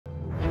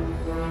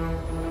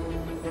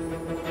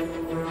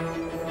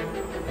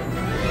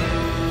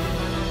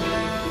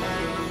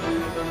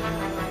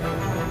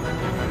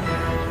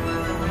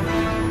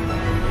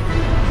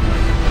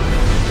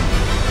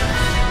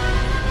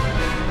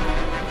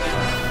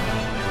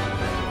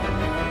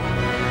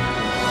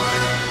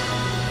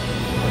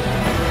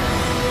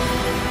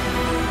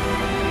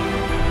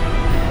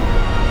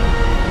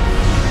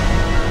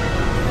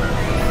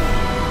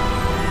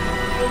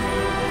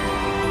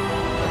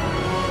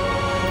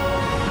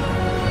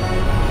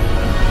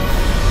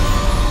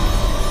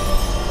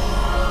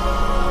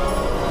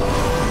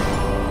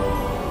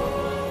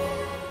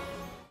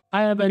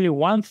have only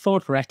one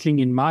thought rattling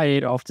in my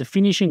head after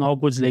finishing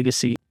Hogwarts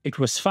Legacy. It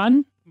was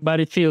fun, but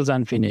it feels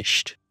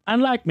unfinished.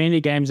 Unlike many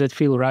games that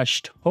feel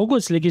rushed,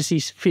 Hogwarts Legacy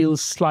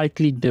feels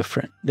slightly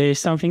different. There's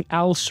something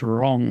else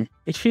wrong.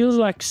 It feels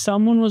like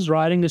someone was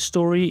writing a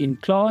story in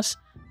class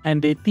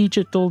and their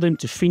teacher told them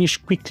to finish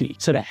quickly,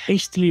 so they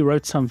hastily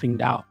wrote something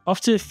down.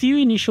 After a few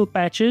initial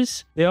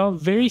patches, there are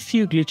very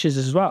few glitches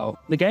as well.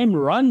 The game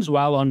runs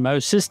well on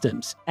most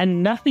systems,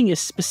 and nothing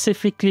is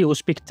specifically or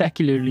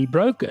spectacularly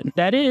broken.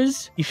 That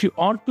is, if you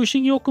aren't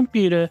pushing your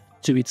computer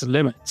to its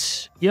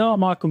limits. Here are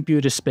my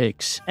computer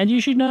specs, and you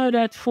should know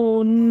that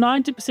for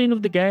 90%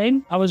 of the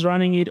game I was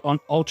running it on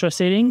ultra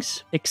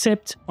settings,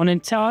 except on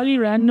entirely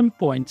random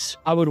points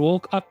I would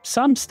walk up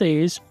some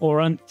stairs or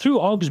run through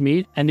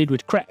Hogsmeade and it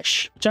would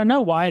crash, which I know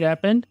why it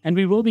happened and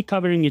we will be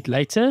covering it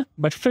later,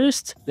 but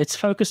first let's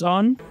focus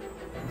on...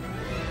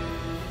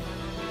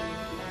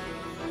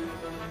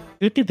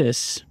 Look at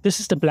this.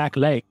 This is the Black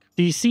Lake.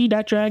 Do you see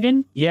that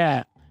dragon?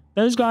 Yeah.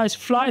 Those guys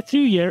fly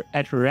through here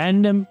at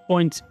random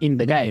points in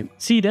the game.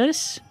 See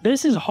this?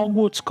 This is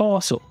Hogwarts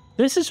Castle.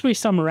 This is where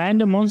some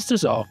random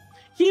monsters are.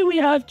 Here we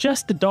have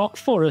just the dark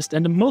forest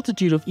and a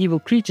multitude of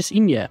evil creatures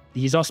in here.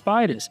 These are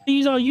spiders.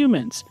 These are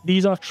humans.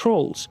 These are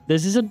trolls.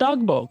 This is a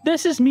dugbog.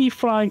 This is me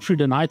flying through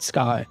the night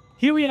sky.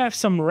 Here we have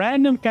some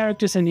random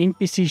characters and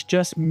NPCs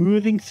just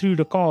moving through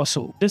the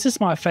castle. This is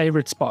my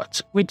favorite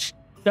spot, which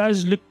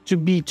does look to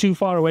be too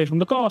far away from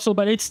the castle,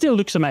 but it still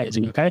looks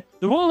amazing, okay?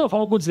 The world of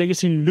Hogwarts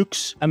Legacy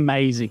looks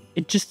amazing.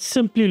 It just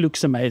simply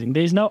looks amazing.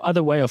 There's no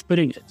other way of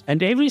putting it.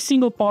 And every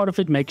single part of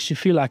it makes you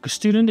feel like a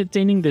student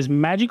attending this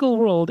magical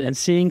world and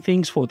seeing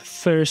things for the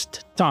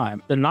first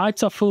time. The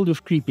nights are filled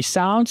with creepy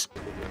sounds,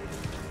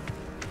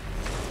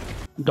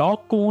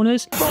 dark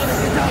corners,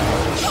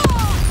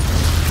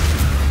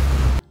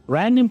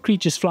 random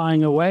creatures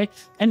flying away,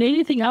 and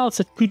anything else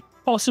that could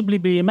possibly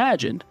be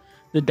imagined.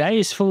 The day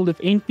is filled with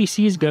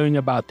NPCs going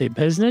about their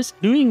business,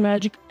 doing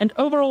magic, and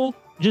overall,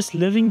 just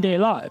living their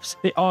lives.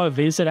 There are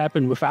events that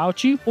happen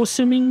without you or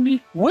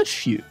seemingly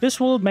with you. This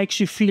world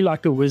makes you feel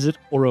like a wizard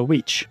or a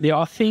witch. There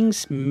are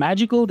things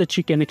magical that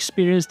you can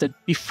experience that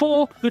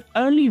before could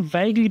only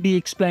vaguely be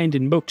explained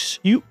in books.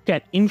 You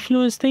can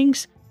influence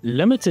things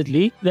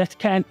limitedly that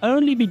can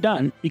only be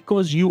done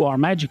because you are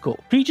magical.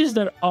 Creatures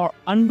that are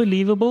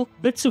unbelievable,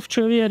 bits of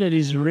trivia that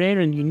is rare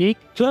and unique,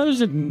 clothes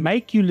that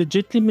make you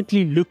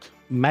legitimately look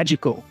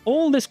magical.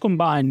 All this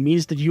combined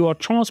means that you are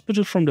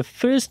transported from the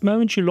first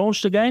moment you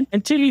launch the game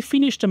until you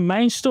finish the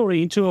main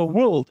story into a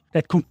world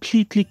that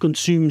completely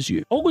consumes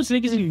you. Hogwarts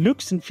Legacy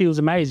looks and feels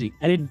amazing,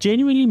 and it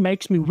genuinely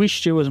makes me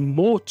wish there was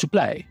more to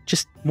play,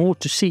 just more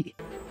to see.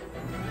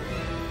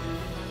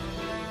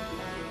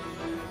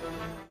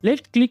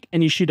 Left click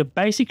and you shoot a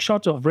basic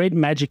shot of red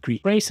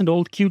magicry. Press and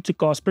hold Q to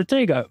cast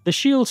Protego, the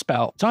shield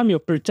spell. Time your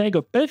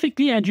Protego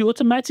perfectly and you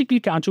automatically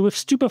counter with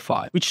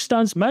Stupefy, which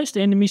stuns most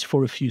enemies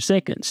for a few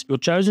seconds. Your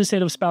chosen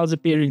set of spells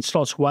appear in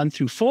slots 1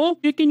 through 4.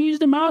 You can use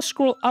the mouse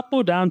scroll up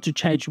or down to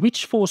change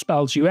which 4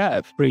 spells you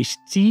have. Press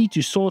T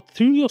to sort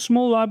through your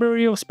small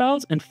library of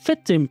spells and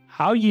fit them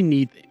how you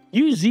need them.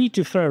 Use Z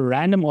to throw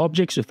random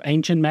objects with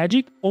ancient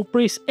magic, or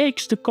press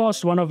X to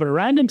cast one of a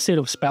random set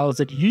of spells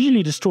that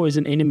usually destroys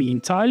an enemy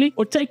entirely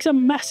or takes a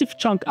massive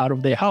chunk out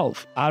of their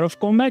health. Out of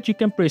combat, you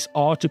can press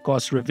R to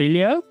cast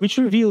Revelio, which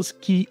reveals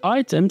key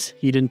items,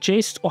 hidden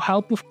chests, or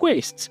help with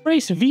quests.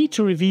 Press V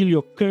to reveal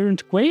your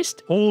current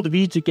quest, hold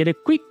V to get a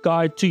quick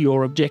guide to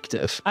your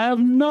objective. I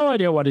have no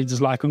idea what it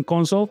is like on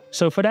console,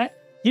 so for that,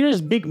 here's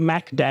Big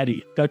Mac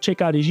Daddy. Go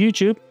check out his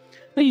YouTube.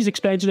 Please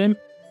explain to them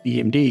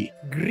BMD.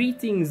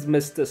 Greetings,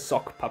 Mr.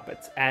 Sock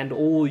Puppet, and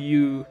all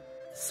you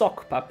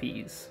sock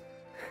puppies.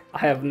 I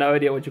have no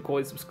idea what you call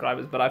your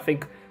subscribers, but I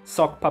think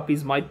sock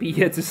puppies might be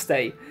here to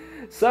stay.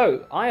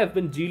 So, I have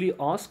been duly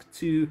asked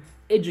to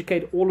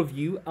educate all of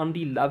you on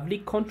the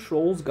lovely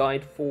controls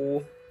guide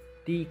for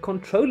the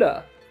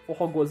controller for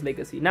Hogwarts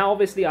Legacy. Now,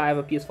 obviously, I have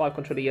a PS5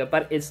 controller here,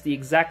 but it's the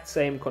exact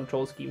same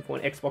control scheme for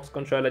an Xbox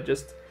controller,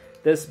 just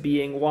this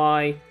being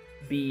Y,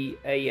 B,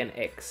 A, and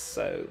X,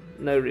 so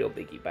no real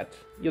biggie, but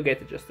you'll get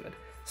the gist of it.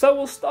 So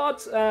we'll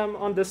start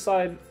on this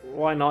side,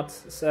 why not?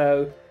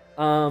 So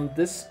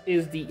this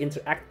is the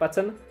interact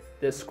button,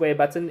 the square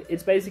button.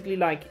 It's basically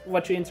like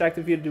what you interact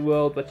with the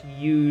world, but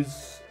you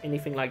use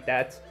anything like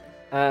that.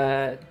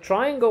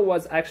 Triangle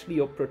was actually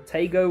your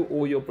Protego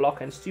or your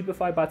block and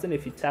stupefy button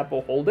if you tap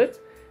or hold it.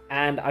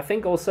 And I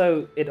think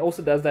also it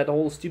also does that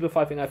whole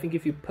stupefy thing. I think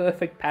if you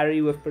perfect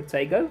parry with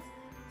Protego,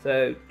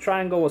 so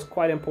triangle was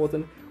quite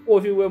important. Or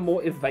if you were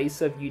more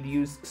evasive, you'd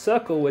use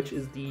circle, which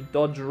is the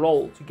dodge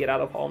roll to get out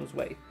of harm's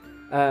way.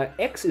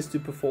 X is to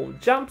perform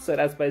jump, so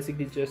that's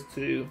basically just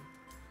to,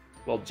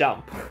 well,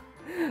 jump.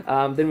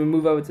 Then we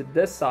move over to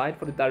this side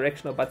for the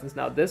directional buttons.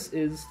 Now this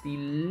is the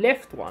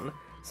left one,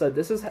 so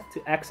this is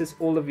to access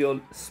all of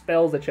your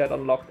spells that you had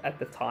unlocked at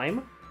the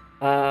time.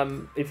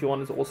 If you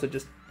wanted to also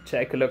just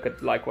take a look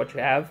at like what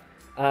you have.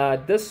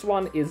 This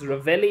one is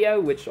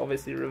Revelio, which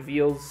obviously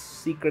reveals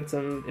secrets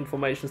and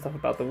information stuff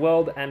about the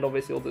world, and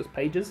obviously all those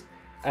pages.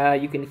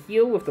 You can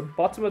heal with the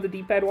bottom of the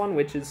D-pad one,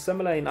 which is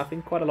similar in I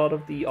think quite a lot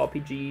of the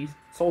RPG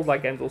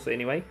Souls-like games also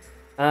anyway.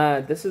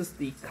 This is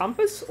the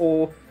compass,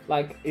 or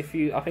like I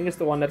think it's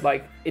the one that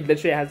like it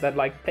literally has that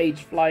like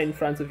page fly in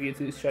front of you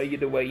to show you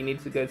the way you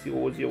need to go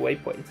towards your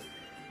waypoint.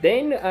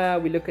 Then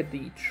we look at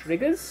the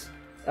triggers.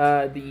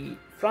 The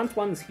front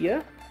ones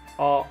here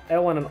are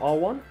L1 and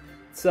R1.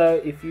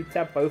 So if you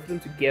tap both of them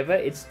together,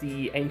 it's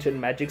the ancient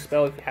magic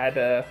spell if you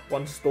had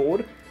one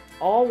stored.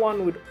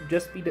 R1 would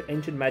just be the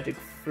ancient magic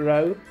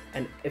throw,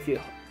 and if you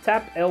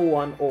tap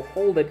L1 or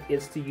hold it,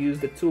 is to use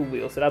the tool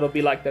wheel. So that'll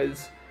be like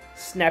those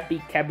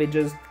snappy cabbage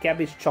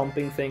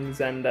chomping things,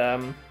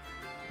 and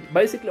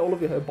basically all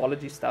of your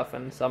herbology stuff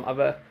and some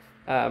other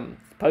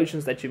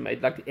potions that you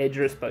made, like the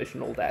Edger's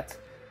potion, all that.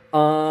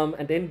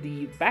 And then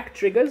the back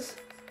triggers,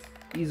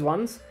 these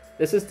ones.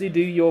 This is to do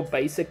your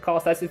basic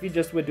cast. That's if you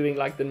just were doing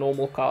like the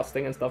normal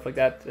casting and stuff like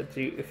that.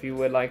 If you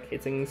were like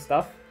hitting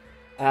stuff.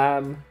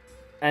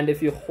 And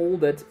if you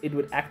hold it, it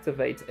would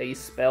activate a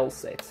spell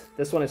set.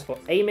 This one is for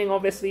aiming,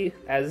 obviously,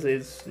 as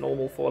is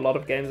normal for a lot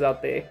of games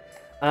out there.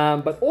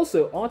 But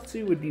also,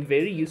 R2 would be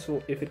very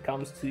useful if it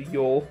comes to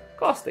your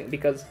casting,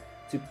 because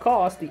to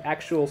cast the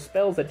actual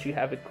spells that you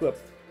have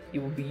equipped,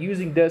 you will be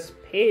using this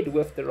paired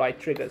with the right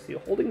trigger. So you're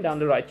holding down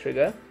the right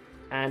trigger,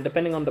 and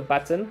depending on the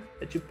button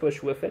that you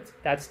push with it,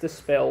 that's the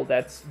spell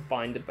that's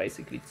binded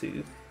basically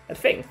to a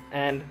thing.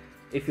 And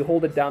if you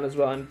hold it down as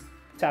well and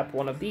tap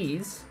one of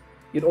these,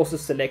 you'd also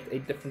select a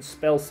different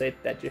spell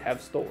set that you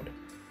have stored.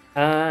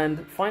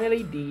 And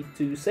finally, the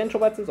two central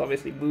buttons,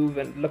 obviously move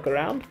and look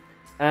around.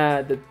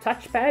 The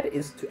touchpad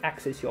is to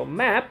access your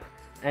map.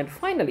 And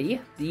finally,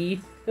 the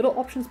little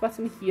options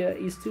button here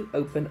is to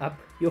open up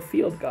your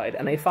field guide.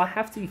 And if I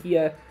have to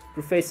hear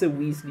Professor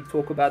Weasley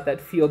talk about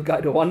that field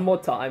guide one more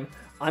time,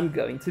 I'm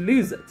going to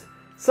lose it.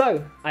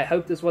 So, I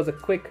hope this was a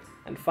quick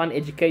and fun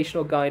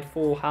educational guide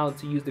for how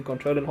to use the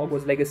controller in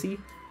Hogwarts Legacy.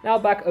 Now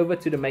back over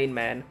to the main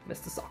man,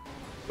 Mr. Sock.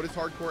 What is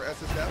hardcore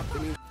SSF?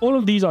 It means All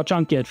of these are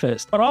chunky at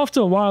first, but after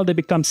a while they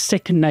become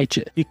second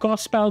nature. You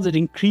cast spells at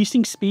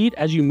increasing speed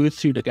as you move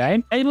through the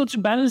game, able to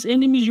balance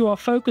enemies you are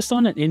focused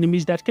on and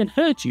enemies that can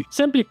hurt you.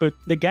 Simply put,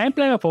 the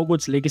gameplay of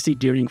Hogwarts Legacy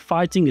during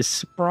fighting is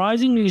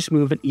surprisingly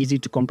smooth and easy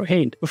to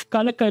comprehend, with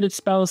color-coded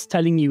spells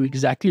telling you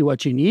exactly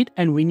what you need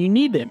and when you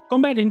need them.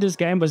 Combat in this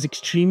game was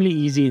extremely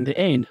easy in the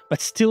end,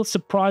 but still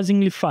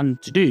surprisingly fun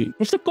to do.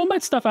 With the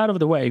combat stuff out of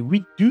the way,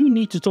 we do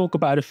need to talk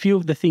about a few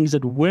of the things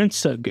that weren't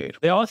so good.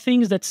 There are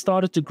things that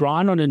started to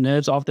grind on the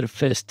nerves after the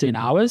first 10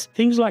 hours.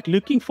 Things like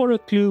looking for a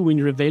clue when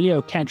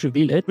Revelio can't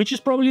reveal it, which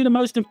is probably the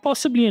most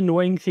impossibly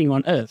annoying thing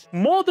on earth.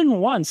 More than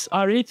once,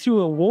 I read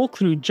through a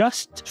walkthrough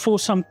just for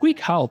some quick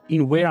help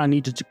in where I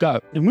needed to go.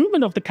 The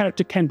movement of the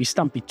character can be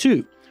stumpy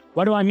too.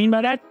 What do I mean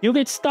by that? You'll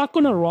get stuck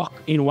on a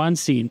rock in one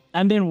scene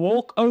and then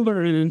walk over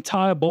an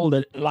entire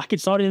boulder like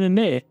it's not even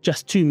there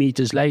just 2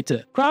 meters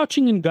later.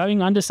 Crouching and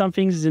going under some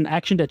things is an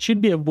action that should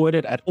be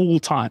avoided at all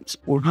times.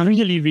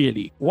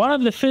 Really. One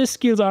of the first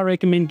skills I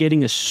recommend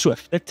getting is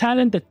Swift, the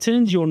talent that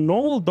turns your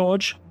normal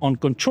dodge on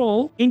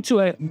control into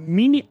a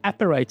mini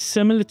apparate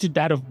similar to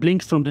that of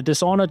Blink from the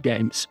Dishonored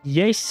games.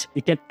 Yes,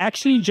 you can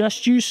actually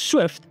just use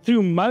Swift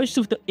through most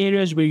of the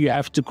areas where you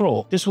have to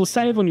crawl. This will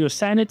save on your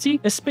sanity,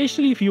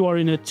 especially if you are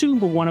in a tomb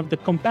with one of the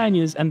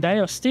companions and they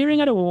are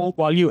staring at a wall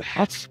while you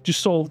have to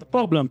solve the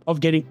problem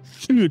of getting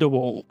through the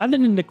wall. Other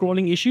than the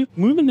crawling issue,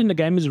 movement in the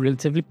game is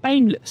relatively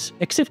painless,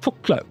 except for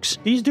cloaks.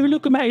 These do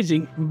look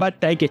amazing, but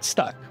they get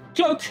stuck.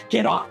 Cloak,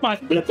 get off my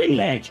flipping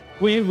leg!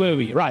 Where were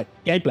we? Right,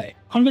 gameplay.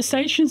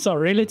 Conversations are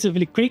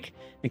relatively quick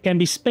and can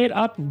be sped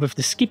up with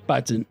the skip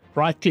button.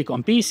 Right-click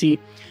on PC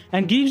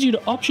and gives you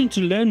the option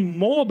to learn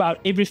more about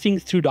everything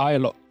through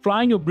dialogue.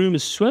 Flying your broom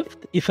is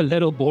swift, if a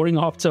little boring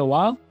after a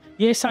while.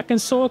 Yes, I can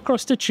soar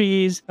across the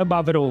trees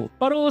above it all.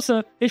 But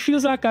also, it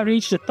feels like I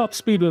reached the top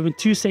speed within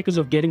 2 seconds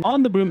of getting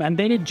on the broom, and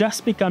then it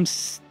just becomes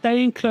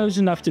staying close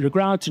enough to the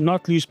ground to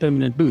not lose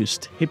permanent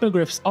boost.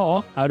 Hippogriffs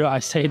are, how do I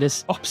say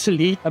this,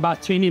 obsolete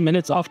about 20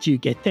 minutes after you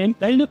get them.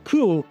 They look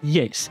cool,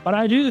 yes, but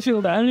I do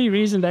feel the only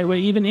reason they were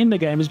even in the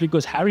game is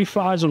because Harry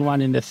flies on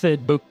one in the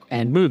 3rd book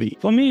and movie.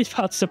 For me, it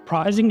felt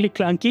surprisingly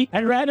clunky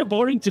and rather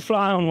boring to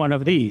fly on one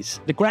of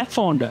these. The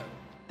Gratfounder,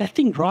 that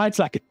thing rides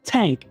like a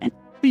tank and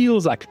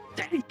feels like a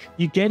tank.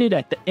 You get it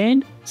at the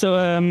end,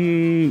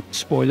 so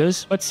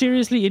spoilers, but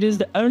seriously, it is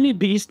the only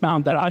beast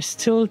mount that I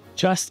still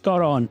just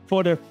got on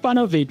for the fun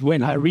of it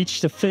when I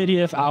reached the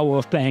 30th hour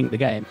of playing the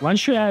game.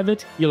 Once you have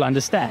it, you'll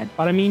understand.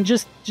 But I mean,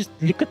 just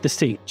look at this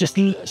thing, just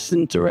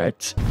listen to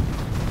it.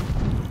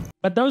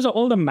 But those are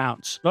all the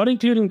mounts, not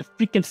including the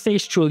freaking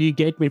Thestral you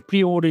get when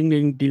pre-ordering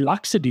the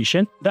Deluxe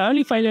Edition. The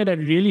only failure that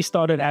really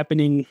started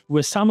happening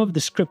were some of the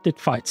scripted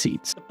fight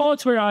scenes. The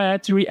parts where I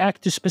had to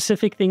react to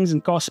specific things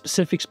and cast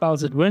specific spells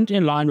that weren't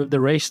in line with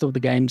the rest of the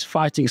game's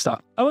fighting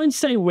style. I won't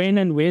say when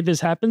and where this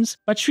happens,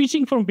 but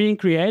switching from being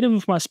creative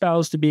with my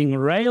spells to being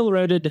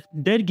railroaded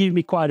did give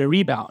me quite a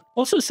rebound.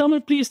 Also,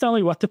 someone please tell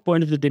me what the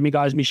point of the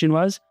Demiguise mission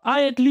was.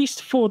 I at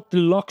least thought the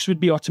locks would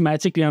be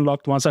automatically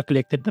unlocked once I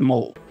collected them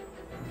all.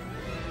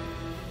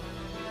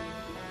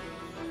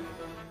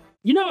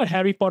 You know what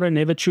Harry Potter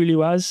never truly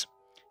was?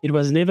 It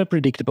was never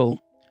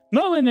predictable.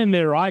 No one in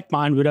their right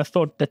mind would have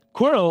thought that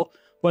Quirrell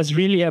was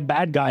really a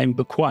bad guy in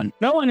book 1.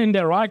 No one in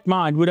their right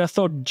mind would have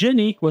thought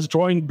Ginny was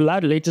drawing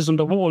blood letters on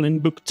the wall in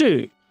book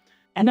 2.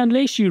 And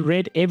unless you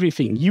read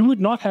everything, you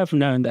would not have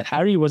known that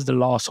Harry was the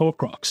last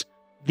Horcrux,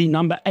 the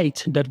number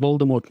 8 that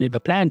Voldemort never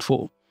planned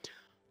for.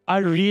 I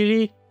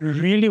really,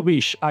 really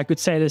wish I could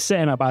say the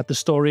same about the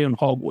story on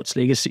Hogwarts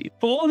Legacy.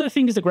 For all the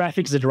things the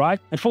graphics did right,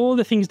 and for all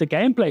the things the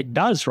gameplay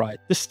does right,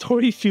 the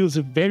story feels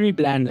very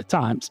bland at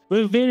times,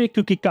 with very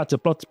cookie-cutter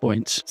plot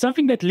points,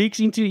 something that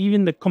leaks into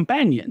even the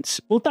companions.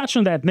 We'll touch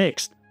on that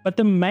next. But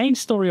the main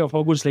story of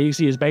Hogwarts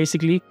Legacy is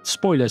basically,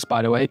 spoilers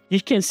by the way,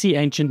 you can see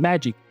ancient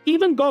magic.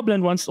 Even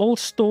Goblin wants all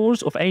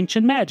stores of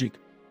ancient magic.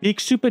 Big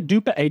super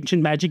duper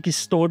ancient magic is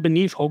stored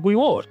beneath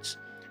Hogwarts.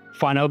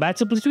 Final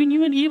battle between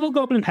you and Evil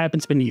Goblin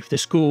happens beneath the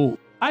school.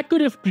 I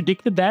could have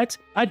predicted that.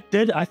 I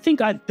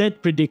think I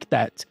did predict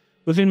that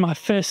within my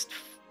first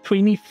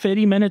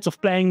 20-30 minutes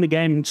of playing the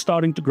game and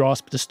starting to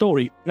grasp the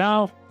story.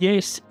 Now,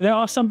 yes, there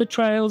are some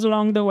betrayals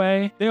along the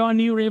way. There are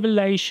new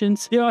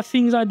revelations. There are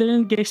things I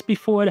didn't guess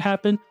before it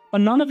happened.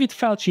 But none of it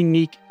felt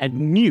unique and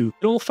new.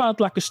 It all felt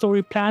like a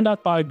story planned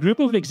out by a group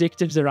of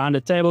executives around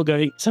a table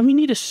going, so we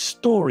need a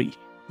story.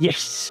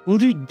 Yes, we'll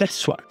do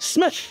this one.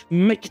 Smith,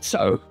 make it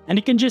so. And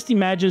you can just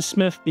imagine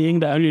Smith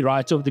being the only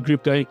writer of the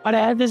group going, but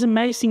I have this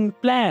amazing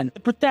plan. The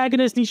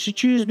protagonist needs to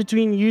choose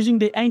between using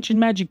the ancient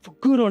magic for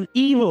good or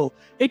evil.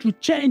 It would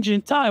change the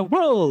entire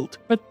world.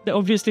 But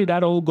obviously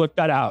that all got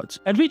cut out.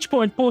 At which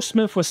point poor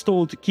Smith was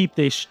told to keep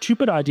their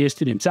stupid ideas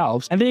to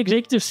themselves, and the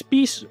executives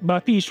piece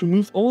by piece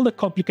removed all the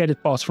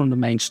complicated parts from the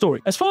main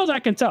story. As far as I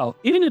can tell,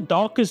 even the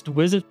darkest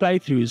wizard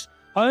playthroughs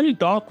are only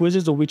dark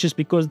wizards or witches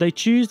because they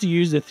choose to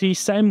use the 3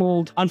 same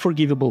old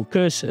unforgivable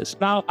curses.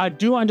 Now, I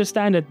do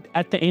understand that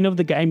at the end of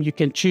the game you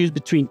can choose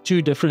between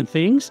 2 different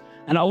things,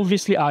 and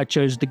obviously I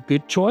chose the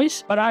good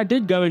choice, but I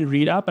did go and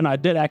read up and I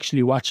did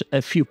actually watch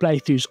a few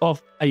playthroughs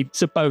of a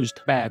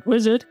supposed bad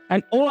wizard,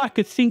 and all I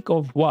could think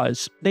of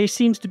was there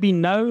seems to be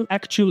no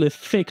actual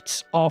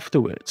effects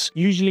afterwards.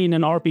 Usually in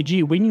an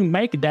RPG, when you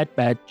make that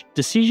bad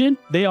decision,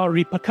 there are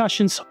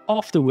repercussions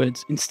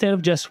afterwards instead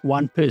of just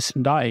one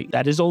person dying.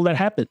 That is all that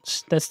happens.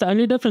 That's the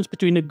only difference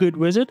between a good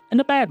wizard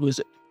and a bad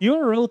wizard.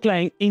 You're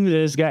role-playing in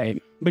this game,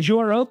 but you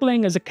are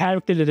role-playing as a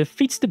character that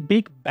defeats the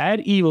big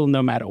bad evil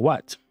no matter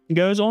what.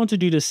 Goes on to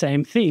do the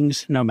same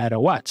things no matter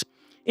what.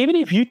 Even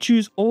if you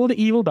choose all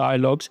the evil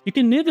dialogues, you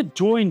can never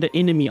join the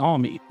enemy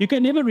army. You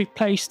can never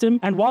replace them,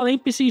 and while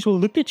NPCs will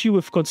look at you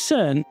with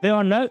concern, there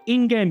are no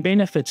in-game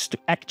benefits to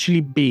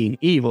actually being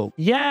evil.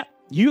 Yeah,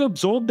 you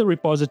absorb the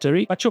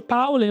repository, but your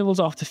power levels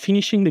after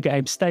finishing the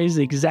game stays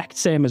the exact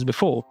same as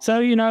before. So,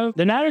 you know,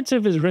 the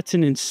narrative is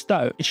written in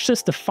stone. It's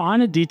just the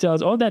finer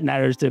details of that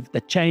narrative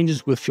that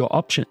changes with your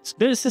options.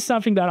 This is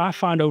something that I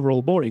find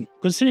overall boring,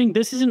 considering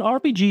this is an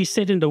RPG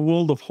set in the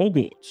world of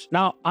Hogwarts.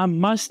 Now, I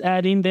must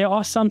add in, there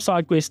are some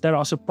side quests that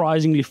are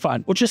surprisingly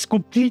fun, or just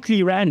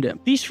completely random.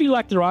 These feel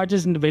like the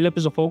writers and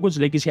developers of Hogwarts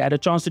Legacy had a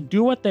chance to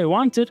do what they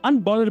wanted,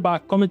 unbothered by a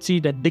committee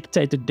that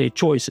dictated their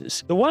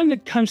choices. The one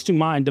that comes to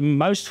mind the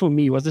most for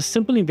me was a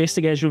simple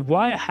investigation of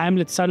why a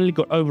hamlet suddenly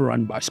got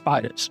overrun by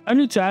spiders,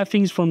 only to have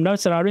things from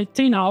notes that I read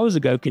 10 hours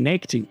ago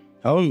connecting.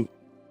 Oh,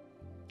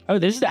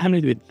 this is the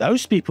hamlet where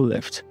those people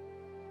lived.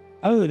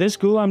 Oh, this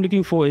girl I'm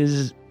looking for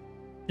is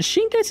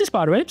she engaged in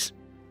spiderwebs?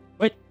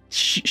 Wait,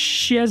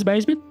 she has a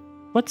basement?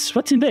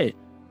 What's in there?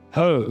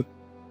 Oh.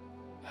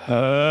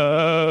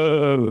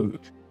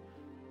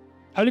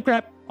 Holy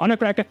crap, on a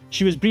cracker,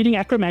 she was breeding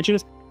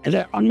acromantulas, and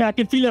they're on me, I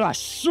can feel it, I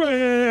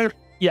swear!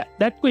 Yeah,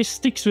 that quest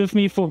sticks with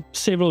me for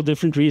several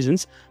different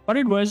reasons, but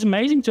it was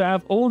amazing to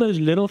have all those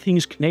little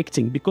things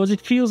connecting, because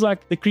it feels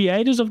like the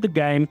creators of the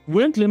game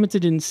weren't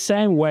limited in the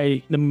same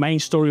way the main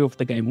story of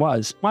the game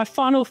was. My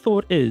final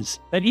thought is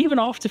that even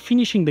after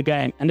finishing the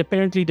game and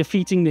apparently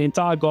defeating the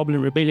entire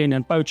Goblin Rebellion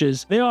and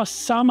poachers, there are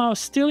somehow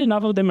still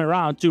enough of them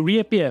around to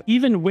reappear,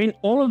 even when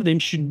all of them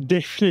should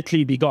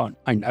definitely be gone.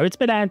 I know it's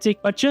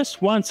pedantic, but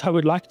just once I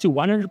would like to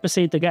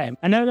 100% the game.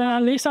 I know that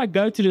unless I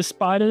go to the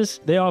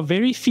spiders, there are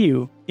very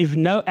few, if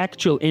no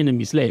actual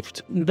enemies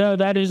left. Though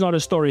that is not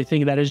a story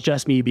thing, that is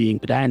just me being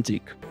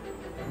pedantic.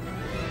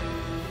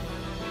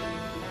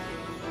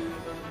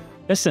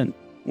 Listen,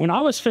 when I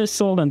was first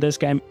sold on this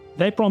game,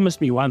 they promised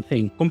me one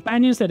thing: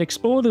 companions that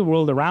explore the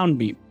world around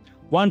me.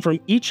 One from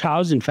each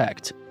house, in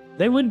fact.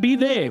 They would be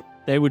there,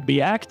 they would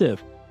be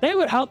active, they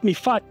would help me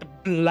fight the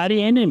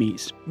bloody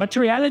enemies. But the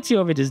reality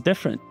of it is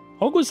different.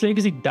 Hogwarts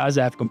Legacy does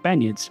have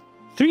companions.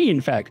 3 in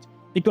fact.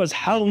 Because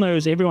hell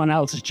knows everyone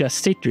else is just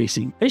set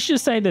dressing. Let's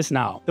just say this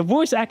now. The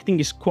voice acting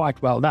is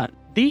quite well done.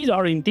 These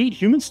are indeed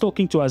humans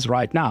talking to us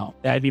right now.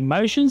 They have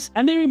emotions,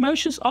 and their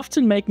emotions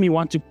often make me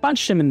want to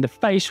punch them in the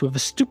face with a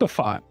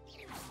stupefier.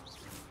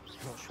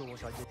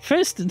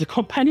 First, the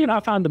companion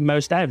I found the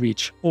most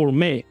average, or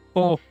meh.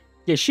 Or,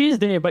 yeah, she's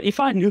there, but if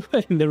I knew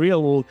her in the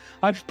real world,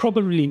 I'd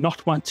probably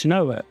not want to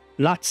know her.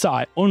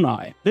 Latsai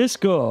Onai. This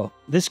girl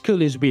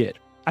is weird.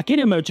 I get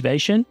her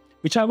motivation,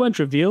 which I won't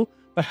reveal,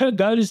 but her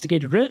goal is to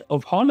get rid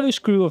of Harlow's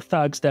crew of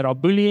thugs that are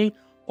bullying,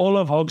 all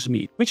of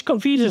Hogsmeade, which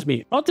confuses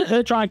me. Not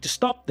her trying to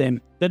stop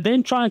them, but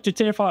then trying to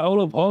terrify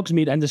all of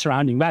Hogsmeade and the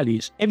surrounding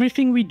valleys.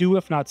 Everything we do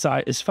with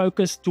Nutsai is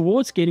focused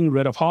towards getting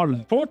rid of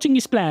Harlow, thwarting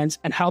his plans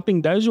and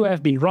helping those who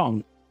have been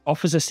wrong.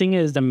 Officer Singer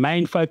is the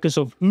main focus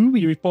of who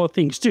we report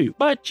things to,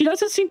 but she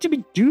doesn't seem to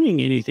be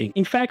doing anything.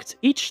 In fact,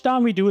 each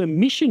time we do a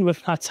mission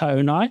with Nutsai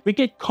and I, we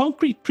get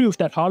concrete proof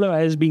that Harlow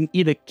has been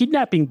either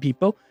kidnapping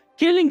people,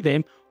 killing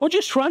them, or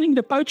just running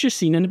the poacher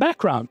scene in the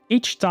background.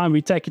 Each time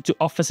we take it to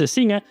Officer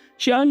Singer,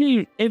 she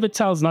only ever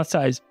tells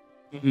Nutsai,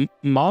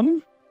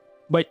 Mom?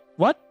 Wait,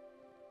 what?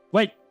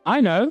 Wait,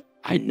 I know.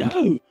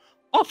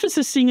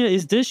 Officer Singer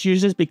is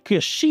disused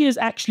because she is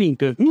actually in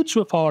cahoots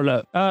with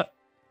Harlow.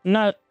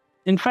 No.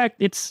 In fact,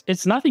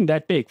 it's nothing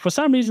that big. For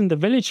some reason, the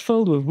village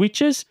filled with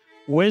witches,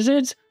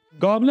 wizards,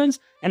 goblins,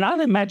 and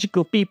other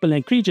magical people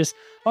and creatures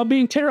are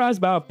being terrorized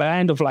by a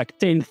band of like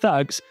 10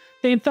 thugs.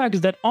 10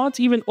 thugs that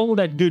aren't even all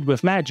that good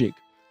with magic.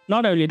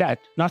 Not only that,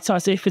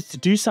 Nutsai's efforts to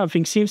do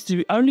something seems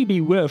to only be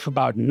worth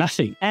about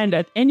nothing. And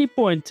at any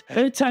point,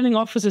 her telling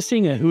Officer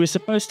Singer, who is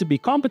supposed to be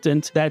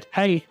competent, that,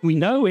 hey, we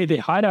know where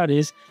their hideout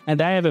is and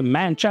they have a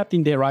man trapped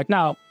in there right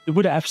now, it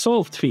would have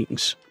solved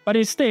things. But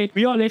instead,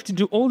 we are left to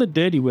do all the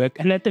dirty work,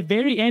 and at the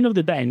very end of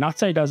the day,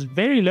 Nutsai does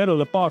very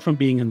little apart from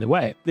being in the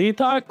way. The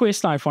entire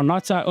questline for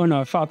Nutsai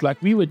Ono felt like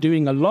we were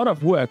doing a lot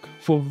of work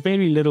for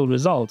very little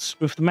results,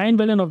 with the main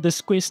villain of this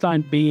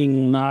questline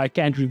being, I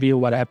can't reveal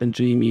what happened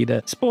to him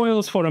either.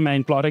 Spoils for the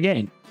main plot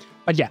again.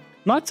 But yeah,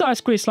 Nutsai's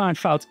questline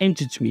felt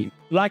empty to me,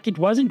 like it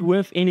wasn't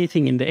worth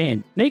anything in the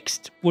end.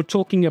 Next, we're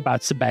talking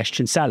about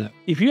Sebastian Sallow.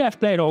 If you have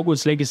played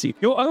Hogwarts Legacy,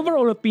 your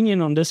overall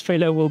opinion on this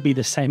fellow will be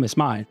the same as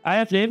mine. I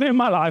have never in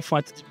my life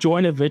wanted to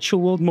join a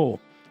virtual world more,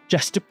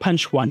 just to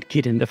punch one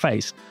kid in the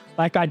face,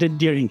 like I did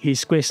during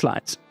his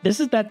questlines. This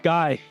is that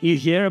guy you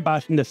hear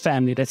about in the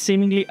family that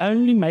seemingly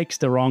only makes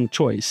the wrong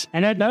choice,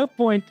 and at no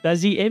point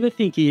does he ever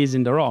think he is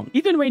in the wrong.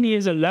 Even when he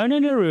is alone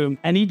in a room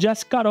and he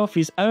just cut off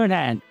his own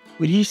hand,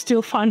 will he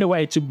still find a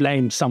way to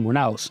blame someone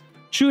else?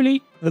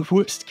 Truly, the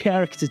worst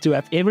character to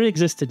have ever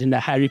existed in the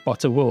Harry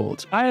Potter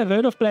world. I have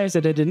heard of players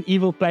that had an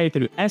evil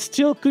playthrough and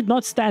still could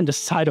not stand the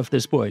sight of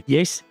this boy.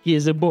 Yes, he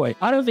is a boy.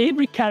 Out of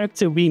every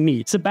character we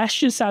meet,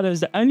 Sebastian Sallow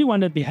is the only one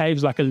that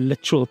behaves like a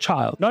literal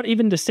child. Not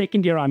even the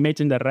second year I met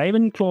in the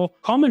Ravenclaw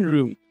common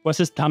room was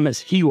as dumb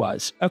as he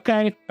was.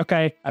 Okay,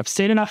 I've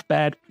said enough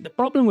bad. The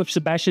problem with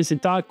Sebastian's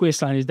entire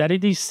questline is that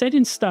it is set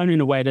in stone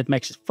in a way that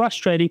makes it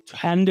frustrating to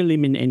handle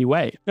him in any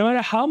way. No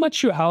matter how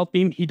much you help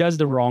him, he does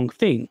the wrong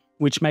thing,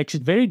 which makes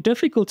it very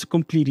difficult to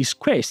complete his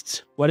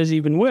quests. What is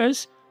even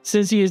worse,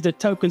 since he is the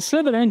token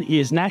Slytherin, he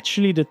is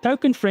naturally the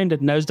token friend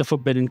that knows the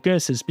forbidden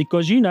curses,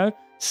 because you know,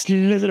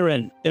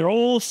 Slytherin, they're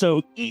all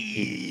so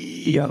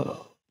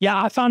evil.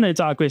 Yeah, I found the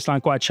entire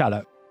questline quite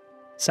shallow.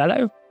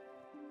 Shallow?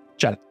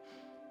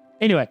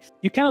 Anyway,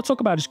 you cannot talk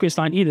about his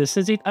questline either,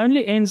 since it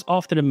only ends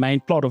after the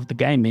main plot of the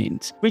game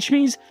ends, which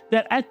means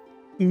that at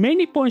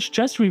many points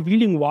just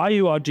revealing why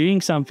you are doing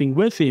something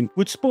with him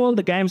would spoil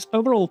the game's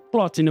overall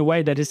plot in a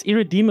way that is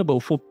irredeemable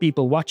for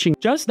people watching.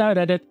 Just know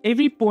that at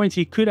every point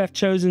he could have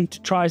chosen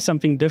to try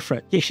something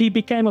different, yet he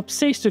became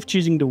obsessed with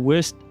choosing the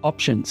worst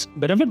options.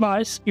 Bit of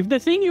advice: if the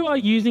thing you are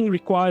using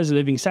requires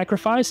living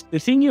sacrifice, the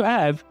thing you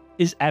have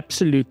is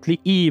absolutely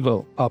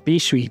evil. Poppy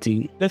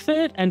Sweeting. The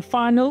third and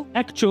final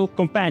actual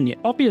companion.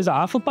 Poppy is a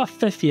Hufflepuff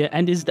 5th year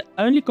and is the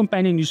only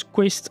companion whose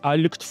quests I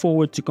looked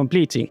forward to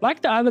completing.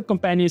 Like the other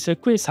companions, her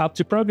quests help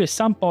to progress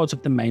some parts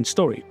of the main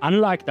story.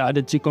 Unlike the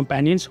other two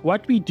companions,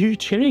 what we do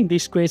during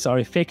these quests are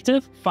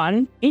effective,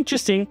 fun,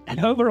 interesting,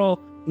 and overall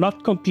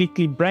not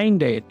completely brain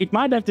dead. It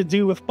might have to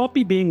do with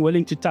Poppy being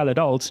willing to tell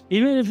adults,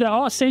 even if there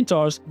are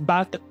centaurs,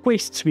 about the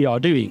quests we are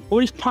doing.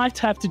 Or it might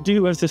have to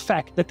do with the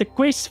fact that the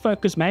quests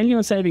focus mainly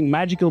on saving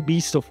magical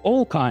beasts of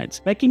all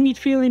kinds, making it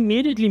feel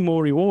immediately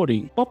more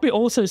rewarding. Poppy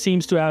also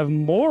seems to have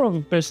more of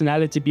a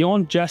personality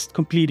beyond just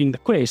completing the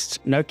quests.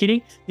 No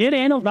kidding. Near the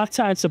end of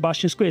Nutsai and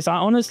Sebastian's quest, I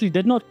honestly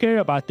did not care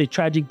about their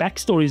tragic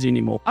backstories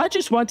anymore. I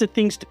just wanted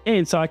things to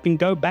end so I can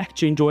go back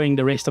to enjoying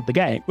the rest of the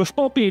game. With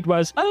Poppy it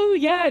was, oh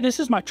yeah, this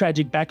is my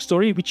tragic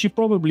backstory, which you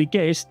probably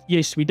guessed.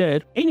 Yes, we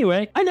did.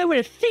 Anyway, I know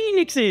where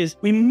Phoenix is.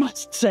 We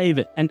must save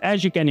it. And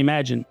as you can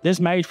imagine, this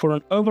made for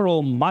an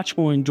overall much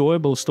more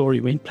enjoyable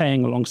story when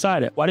playing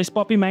alongside it. What is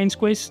Poppy main's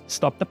quest?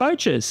 Stop the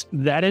poachers.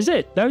 That is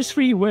it. Those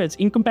 3 words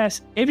encompass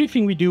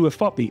everything we do with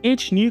Poppy.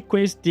 Each new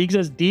quest digs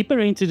us deeper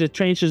into the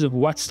trenches of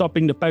what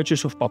stopping the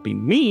poachers with Poppy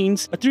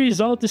means, but the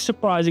result is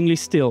surprisingly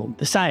still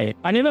the same.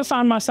 I never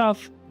found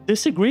myself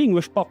disagreeing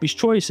with Poppy's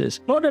choices.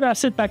 Nor did I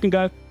sit back and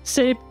go,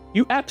 Seb,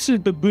 you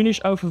absolute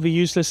baboonish oaf of a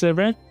useless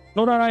Slytherin.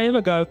 Nor did I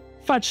ever go,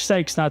 fudge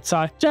sakes,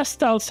 Nutsai,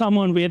 just tell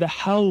someone where the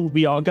hell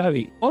we are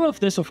going. All of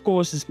this, of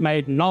course, is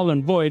made null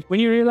and void when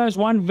you realize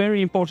one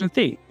very important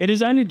thing. It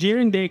is only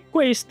during their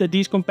quest that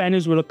these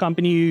companions will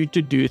accompany you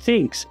to do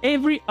things.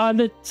 Every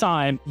other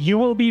time, you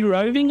will be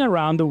roving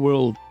around the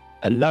world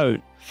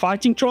alone.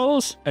 Fighting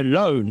trolls?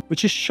 Alone.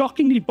 Which is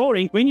shockingly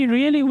boring when you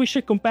really wish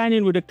a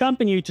companion would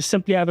accompany you to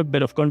simply have a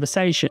bit of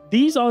conversation.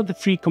 These are the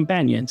 3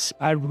 companions.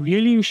 I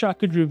really wish I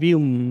could reveal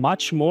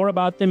much more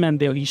about them and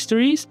their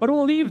histories, but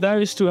we'll leave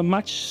those to a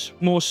much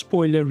more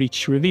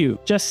spoiler-rich review.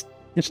 Just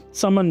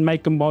someone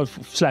make a mod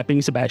for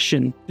slapping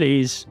Sebastian,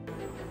 please.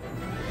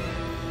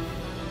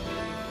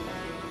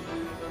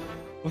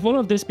 With all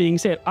of this being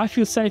said, I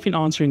feel safe in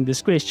answering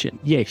this question.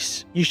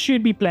 Yes, you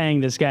should be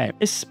playing this game,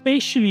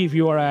 especially if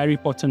you are a Harry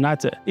Potter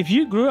nutter. If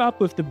you grew up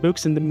with the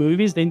books and the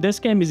movies, then this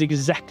game is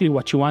exactly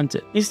what you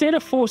wanted. Instead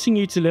of forcing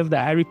you to live the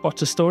Harry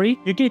Potter story,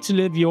 you get to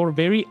live your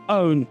very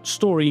own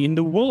story in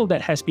the world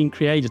that has been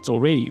created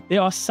already.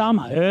 There are some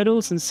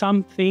hurdles and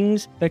some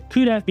things that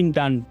could have been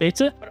done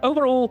better, but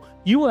overall,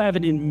 you will have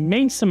an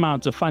immense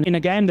amount of fun in a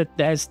game that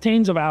has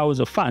tens of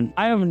hours of fun.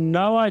 I have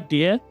no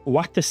idea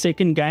what the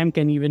second game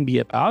can even be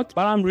about,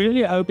 but I'm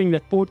really hoping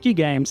that Portkey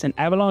Games and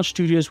Avalanche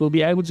Studios will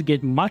be able to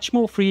get much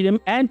more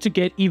freedom and to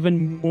get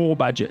even more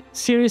budget.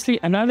 Seriously,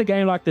 another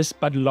game like this,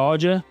 but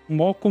larger,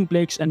 more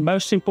complex, and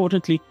most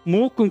importantly,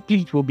 more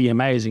complete will be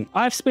amazing.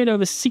 I've spent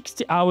over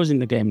 60 hours in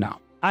the game now.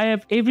 I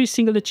have every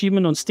single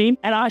achievement on Steam,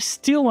 and I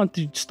still want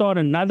to start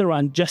another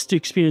one just to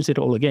experience it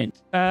all again.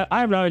 I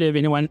have no idea if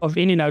anyone of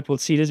any note will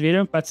see this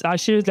video, but I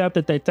seriously hope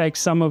that they take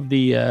some of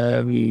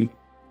the...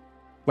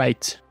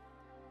 Wait.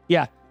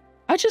 Yeah.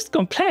 I just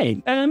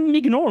complain.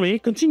 Ignore me,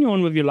 continue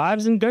on with your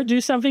lives, and go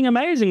do something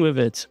amazing with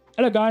it.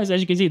 Hello guys,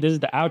 as you can see, this is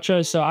the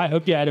outro, so I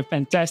hope you had a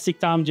fantastic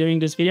time during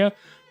this video.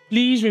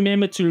 Please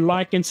remember to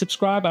like and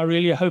subscribe. I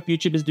really hope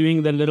YouTube is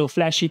doing the little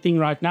flashy thing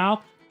right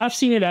now. I've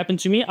seen it happen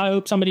to me. I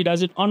hope somebody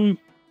does it on...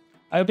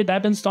 I hope it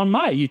happens on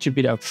my YouTube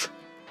video.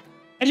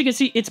 As you can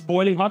see, it's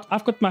boiling hot.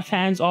 I've got my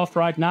fans off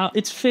right now.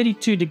 It's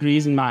 32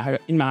 degrees in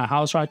my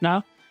house right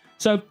now.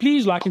 So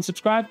please like and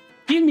subscribe.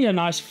 Give me a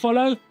nice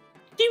follow.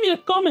 Give me a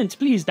comment,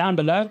 please, down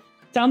below.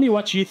 Tell me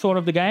what you thought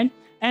of the game.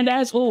 And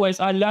as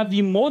always, I love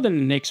you more than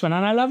the next one.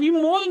 And I love you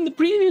more than the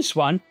previous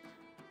one.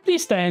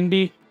 Please stay and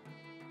be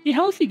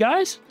healthy,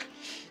 guys.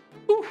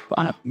 Oof,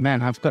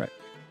 man, I've got to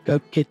go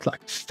get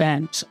like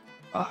fans.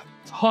 Oh,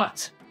 it's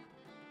hot.